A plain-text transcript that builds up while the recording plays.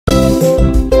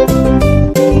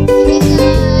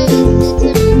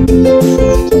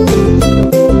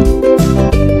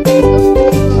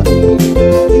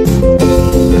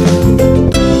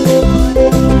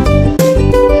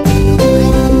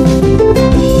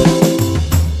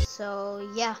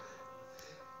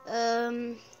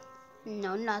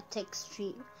No, not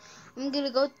extreme. I'm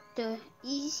gonna go to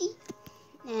easy,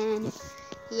 and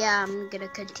yeah, I'm gonna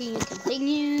continue.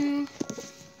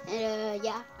 And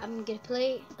yeah, I'm gonna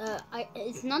play.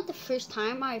 It's not the first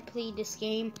time I played this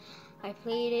game. I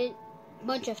played it a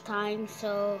bunch of times,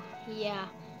 so yeah.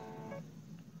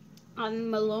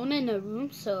 I'm alone in a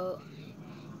room, so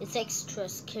it's extra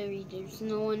scary. There's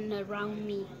no one around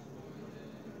me.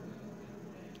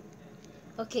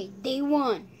 Okay, day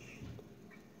 1.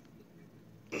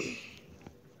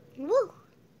 Woo!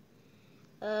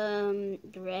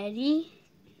 Ready?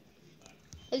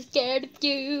 I'm scared of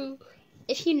you.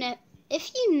 If you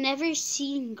never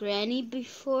seen Granny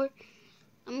before,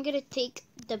 I'm gonna take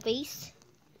the base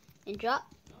and drop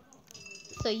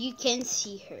so you can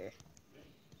see her.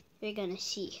 You're gonna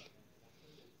see.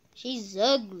 She's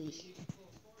ugly.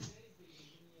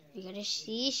 You're gonna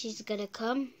see she's gonna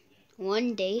come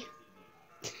one day.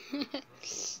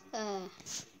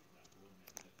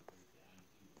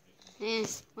 And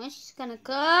when she's gonna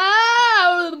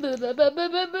come.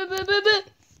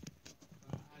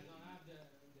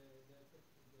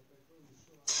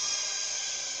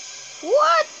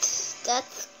 What? That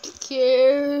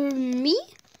scared me?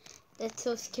 That's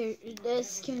so scary. That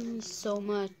scared me so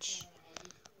much.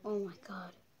 Oh my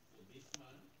god.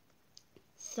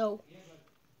 So,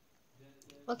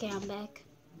 okay, I'm back.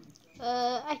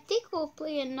 I think we'll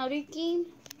play another game.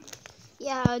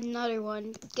 Yeah, another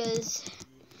one, because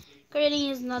Granny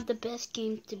is not the best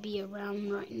game to be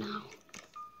around right now.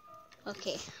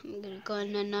 Okay, I'm gonna go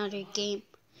in another game.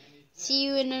 See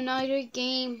you in another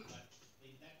game.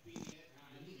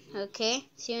 Okay,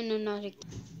 see you in another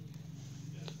game.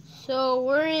 So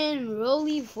we're in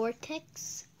Rolly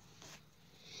Vortex.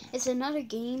 It's another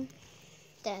game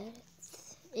that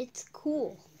it's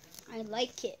cool. I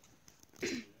like it.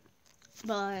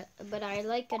 But I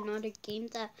like another game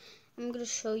that I'm gonna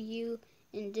show you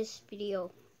in this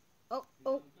video.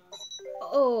 Oh,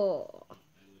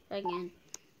 again.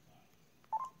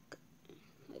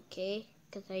 Okay,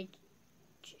 because I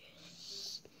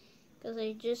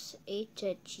just ate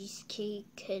a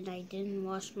cheesecake and I didn't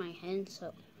wash my hands,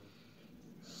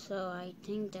 so I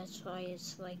think that's why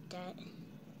it's like that.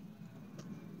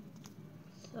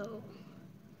 So,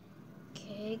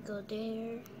 okay, go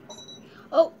there.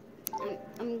 Oh,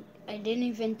 I didn't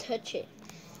even touch it.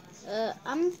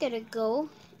 I'm gonna go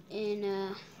in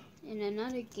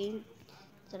another game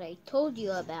that I told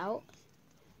you about.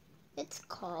 It's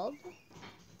called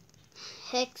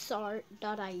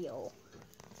Hexart.io.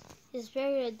 It's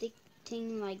very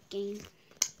addicting like game,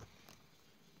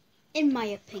 in my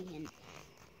opinion.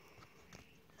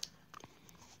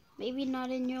 Maybe not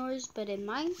in yours, but in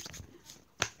mine,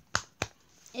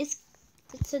 it's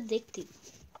addicting.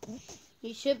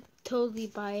 You should totally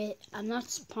buy it. I'm not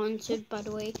sponsored, by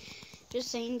the way. Just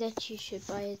saying that you should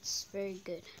buy it. It's very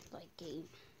good, like game.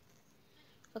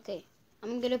 Okay,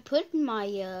 I'm gonna put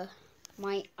my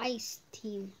my ice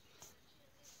team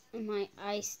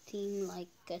like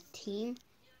a team,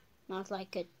 not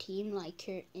like a team like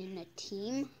you're in a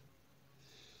team.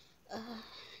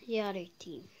 The other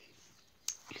team.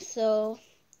 So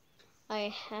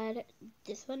I had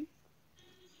this one,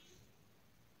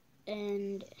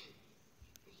 and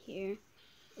here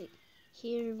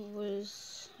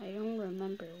was, I don't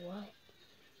remember what,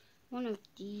 one of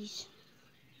these.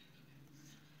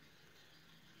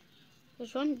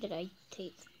 Which one did I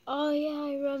take? Oh yeah,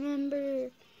 I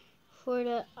remember. For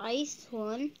the ice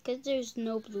one, because there's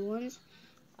no blue ones,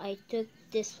 I took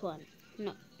this one.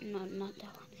 No, not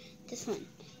that one. This one.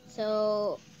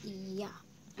 So yeah,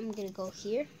 I'm gonna go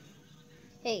here.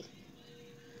 Hey,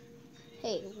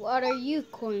 what are you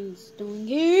coins doing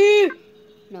here?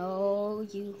 No,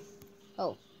 you.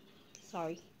 Oh,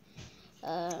 sorry.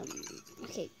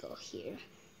 Okay, go here.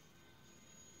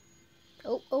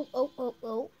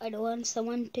 Oh, I don't want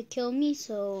someone to kill me,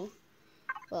 so,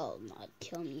 well, not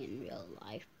kill me in real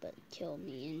life, but kill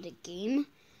me in the game.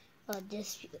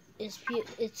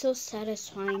 It's so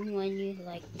satisfying when you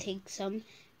like take some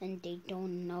and they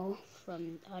don't know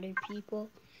from other people.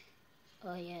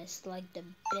 Oh yeah, it's like the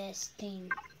best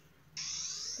thing.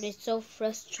 But it's so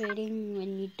frustrating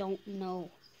when you don't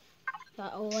know.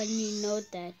 When you know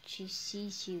that she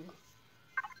sees you.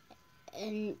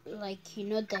 And like you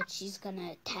know that she's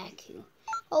gonna attack you.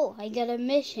 Oh, I got a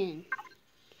mission.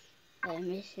 A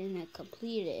mission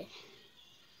completed.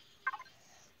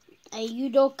 You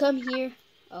don't come here.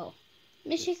 Oh,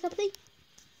 mission complete.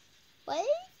 What?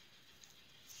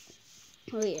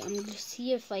 Wait, I'm gonna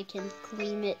see if I can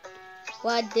claim it.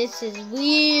 What? This is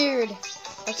weird.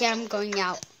 Okay, I'm going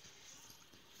out.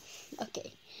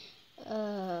 Okay.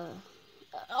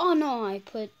 Oh no, I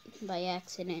put by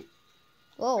accident.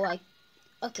 Whoa,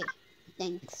 okay,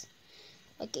 thanks.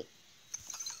 Okay,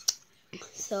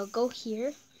 so go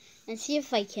here and see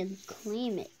if I can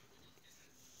claim it.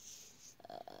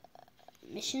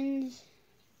 Missions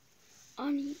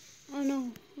on, oh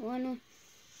no,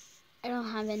 I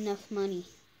don't have enough money.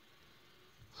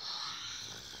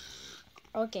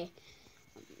 Okay.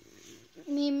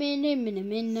 You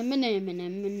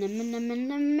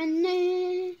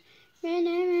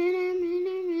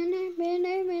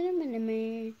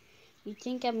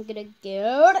think I'm gonna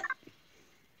get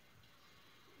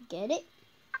it?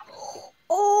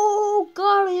 Oh,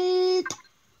 got it!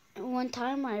 One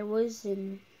time I was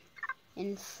in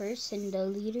first in the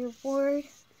leaderboard,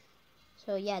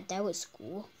 so yeah, that was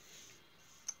cool.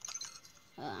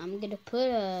 I'm gonna put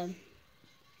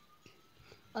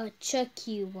a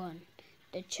Chucky one,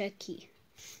 the Chucky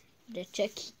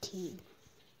team,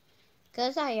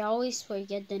 cause I always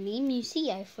forget the name. You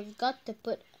see, I forgot to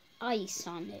put ice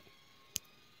on it,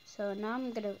 so now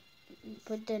I'm gonna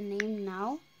put the name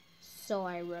now, so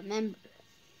I remember.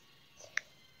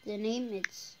 The name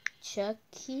is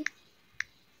Chucky.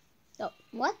 Oh,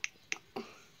 what?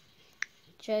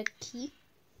 Chucky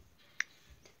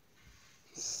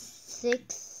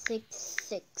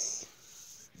 666,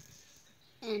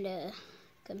 and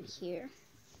come here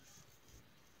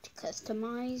to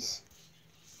customize.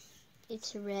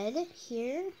 It's red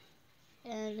here,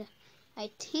 and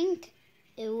I think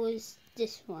it was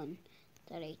this one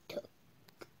that I took.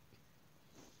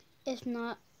 If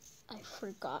not, I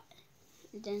forgot.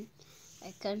 Then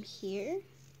I come here,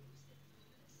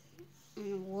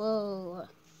 and whoa,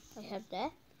 I have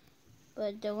that.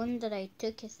 But the one that I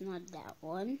took is not that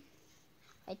one.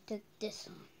 I took this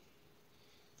one.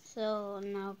 So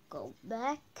now go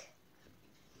back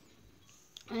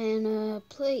and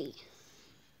play.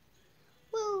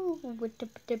 Whoa, with the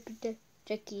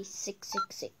Chucky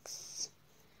 666.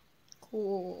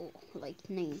 Cool, like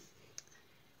name.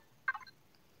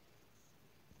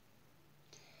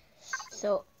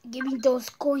 So give me those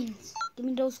coins. Give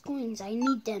me those coins. I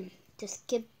need them to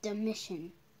skip the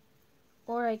mission.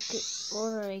 Or I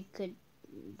could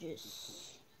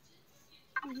just.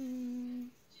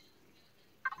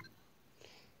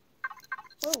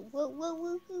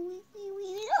 Whoa.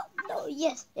 No,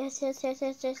 yes.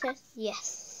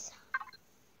 Yes.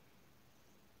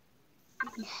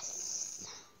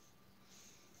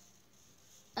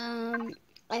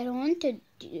 I don't want to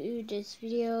do this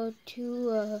video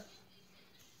too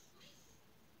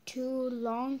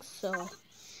long, so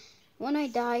when I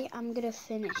die, I'm gonna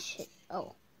finish it.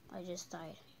 Oh, I just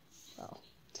died. Oh,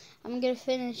 I'm gonna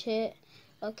finish it.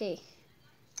 Okay.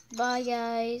 Bye,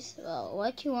 guys. Well,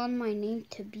 what you want my name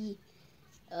to be?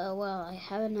 Well, I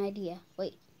have an idea.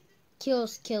 Wait. Kill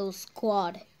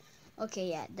Squad.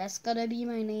 Okay, yeah, that's gonna be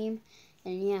my name.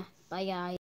 And yeah, bye, guys.